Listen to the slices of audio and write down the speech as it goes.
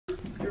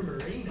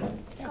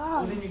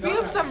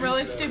some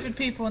really stupid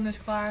people in this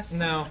class.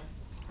 No.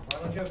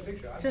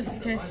 Just in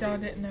case y'all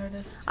didn't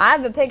notice. I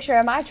have a picture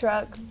of my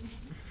truck.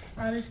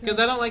 Because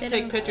I don't like to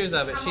take pictures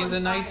of it. She's a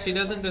nice, she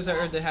doesn't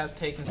deserve to have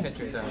taken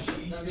pictures of.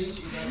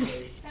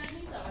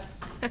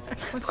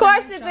 Of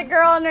course it's a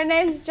girl and her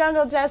name's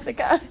Jungle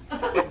Jessica.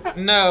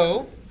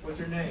 No. What's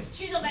her name?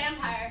 She's a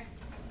vampire.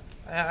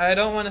 I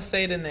don't want to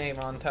say the name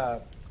on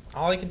top.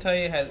 All I can tell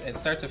you is it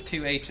starts with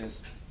 2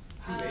 H's.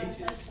 2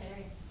 H's?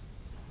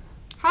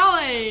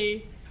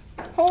 Holly!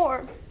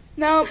 Whore.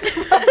 Nope. 2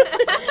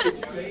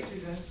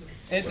 H's?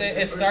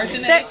 It starts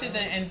in the H and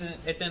then ends in,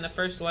 then the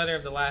first letter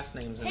of the last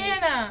name's in H.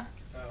 Hannah!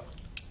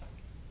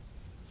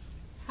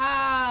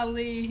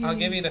 Holly. I'll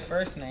give you the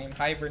first name,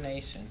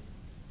 Hibernation.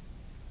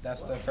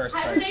 That's the first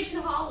part.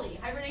 Hibernation Holly.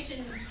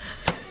 Hibernation.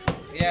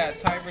 Yeah,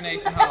 it's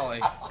Hibernation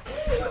Holly.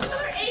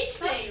 Her H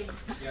name.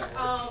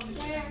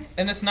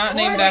 And it's not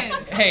named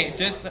after. Hey,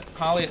 just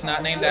Holly. It's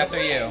not named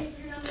after you.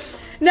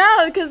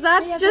 No, because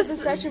that's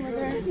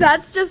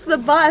just the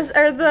bus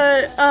or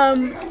the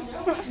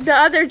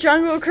other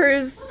Jungle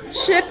Cruise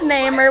ship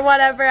name or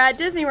whatever at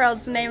Disney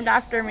World's named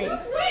after me.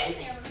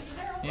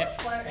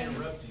 Yep.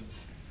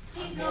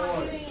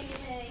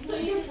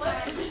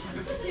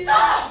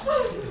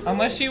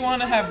 Unless you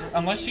want to have,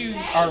 unless you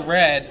are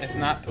red, it's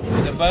not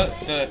the boat.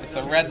 It's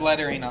a red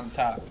lettering on the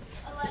top.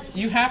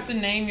 You have to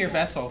name your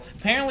vessel.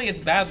 Apparently, it's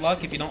bad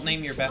luck if you don't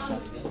name your vessel.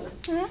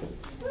 Hmm?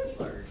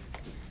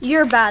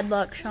 You're bad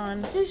luck,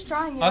 Shawne. She's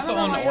trying. Also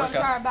own the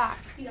Orca.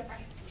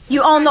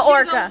 You own the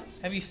Orca.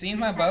 Have you seen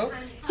my boat?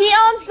 He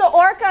owns the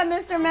Orca,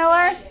 Mr.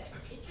 Miller.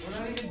 We're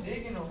not even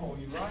digging a hole,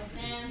 you right?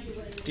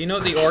 Do you know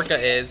what the Orca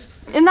is?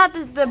 Isn't that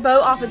the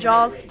boat off of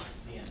Jaws?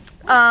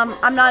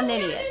 I'm not an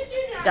idiot,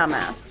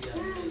 dumbass.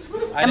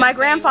 And my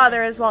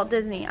grandfather is Walt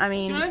Disney. I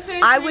mean,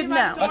 I would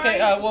know. Okay,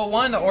 well,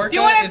 one, the Orca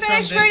You want to is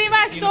finish from reading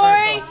my Universal.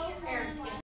 story?